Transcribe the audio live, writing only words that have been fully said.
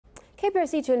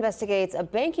KPRC2 investigates a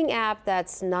banking app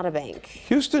that's not a bank.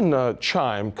 Houston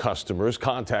Chime customers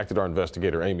contacted our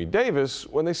investigator Amy Davis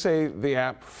when they say the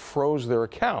app froze their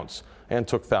accounts and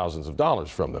took thousands of dollars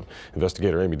from them.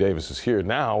 Investigator Amy Davis is here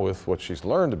now with what she's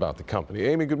learned about the company.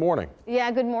 Amy, good morning.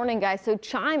 Yeah, good morning, guys. So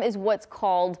Chime is what's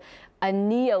called a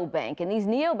neobank, and these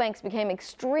neobanks became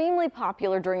extremely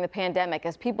popular during the pandemic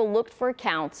as people looked for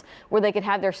accounts where they could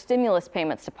have their stimulus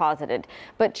payments deposited.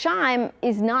 But Chime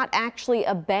is not actually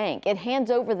a bank. It hands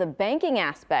over the banking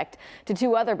aspect to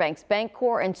two other banks,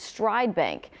 Bancorp and Stride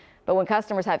Bank. But when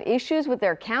customers have issues with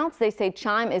their accounts, they say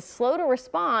Chime is slow to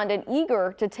respond and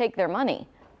eager to take their money.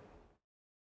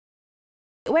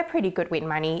 We're pretty good with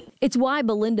money. It's why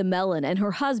Belinda Mellon and her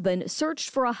husband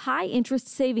searched for a high-interest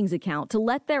savings account to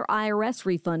let their IRS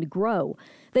refund grow.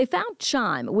 They found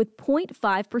Chime with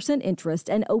 0.5% interest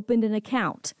and opened an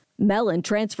account. Mellon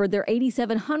transferred their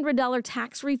 $8,700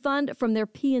 tax refund from their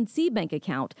PNC bank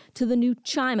account to the new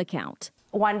Chime account.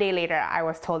 One day later, I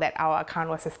was told that our account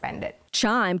was suspended.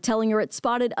 Chime telling her it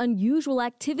spotted unusual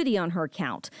activity on her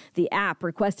account. The app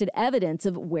requested evidence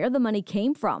of where the money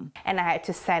came from. And I had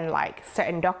to send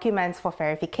certain documents for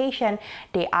verification.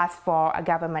 They asked for a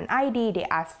government ID. They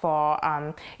asked for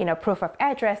proof of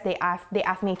address. They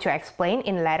asked me to explain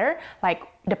in letter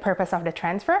the purpose of the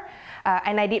transfer.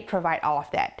 And I did provide all of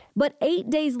that. But 8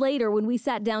 days later, when we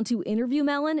sat down to interview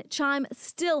Mellon, Chime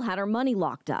still had her money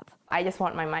locked up. I just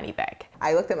want my money back.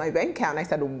 I looked at my bank account and I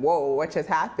said, whoa, what just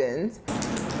happened?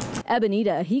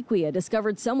 Ebonita Ahiquia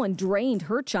discovered someone drained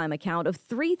her Chime account of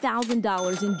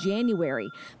 $3,000 in January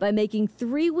by making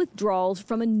 3 withdrawals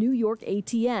from a New York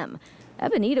ATM.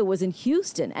 Ebonita was in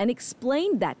Houston and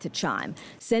explained that to Chime,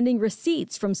 sending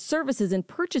receipts from services and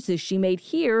purchases she made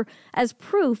here as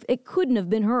proof it couldn't have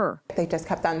been her. They just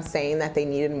kept on saying that they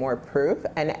needed more proof,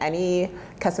 and any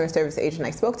customer service agent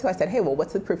I spoke to, I said, hey, well,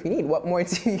 what's the proof you need? What more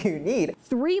do you need?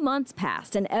 3 months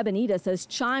passed, and Ebonita says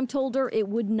Chime told her it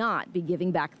would not be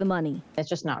giving back the money. It's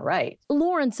just not right.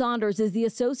 Lauren Saunders is the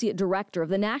associate director of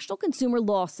the National Consumer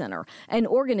Law Center, an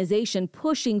organization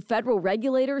pushing federal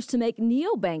regulators to make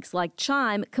neobanks like Chime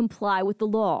comply with the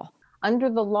law. Under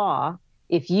the law,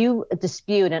 if you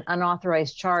dispute an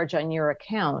unauthorized charge on your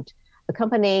account, the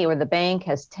company or the bank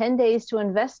has 10 days to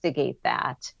investigate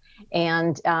that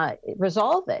and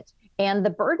resolve it. And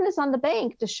the burden is on the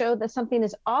bank to show that something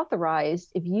is authorized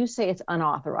if you say it's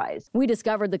unauthorized. We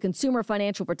discovered the Consumer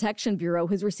Financial Protection Bureau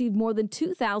has received more than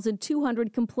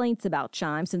 2,200 complaints about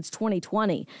Chime since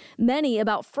 2020, many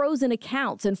about frozen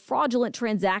accounts and fraudulent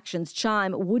transactions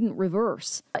Chime wouldn't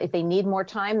reverse. If they need more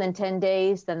time than 10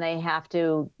 days, then they have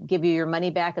to give you your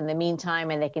money back in the meantime,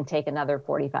 and they can take another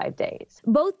 45 days.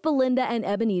 Both Belinda and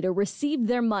Ebonita received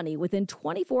their money within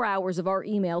 24 hours of our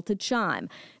email to Chime,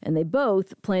 and they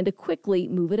both plan to quickly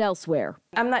move it elsewhere.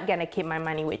 I'm not going to keep my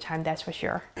money with Chime, that's for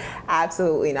sure.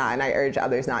 Absolutely not, and I urge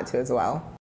others not to as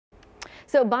well.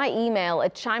 So by email, a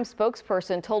Chime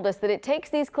spokesperson told us that it takes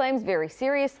these claims very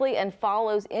seriously and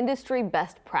follows industry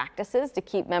best practices to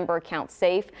keep member accounts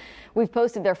safe. We've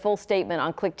posted their full statement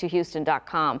on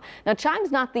click2houston.com. Now,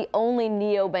 Chime's not the only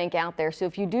neobank out there, so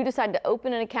if you do decide to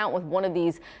open an account with one of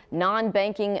these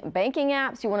non-banking banking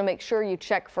apps, you want to make sure you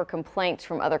check for complaints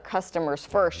from other customers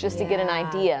first, just to get an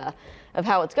idea of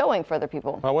how it's going for other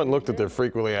people. I went and looked at their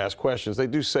frequently asked questions. They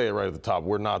do say it right at the top,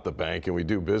 we're not the bank and we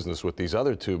do business with these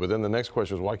other two. But then the next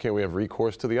question is, why can't we have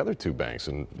recourse to the other two banks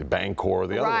and the Bancorp or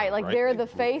the other one? Right, they're the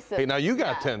face of. Hey, now you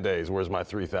got 10 days. Where's my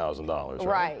 $3,000?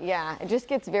 Right, yeah. It just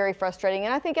gets very frustrating.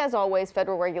 And I think, as always,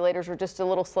 federal regulators are just a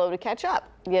little slow to catch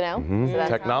up, you know?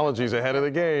 Technology's ahead of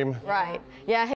the game. Right. Yeah.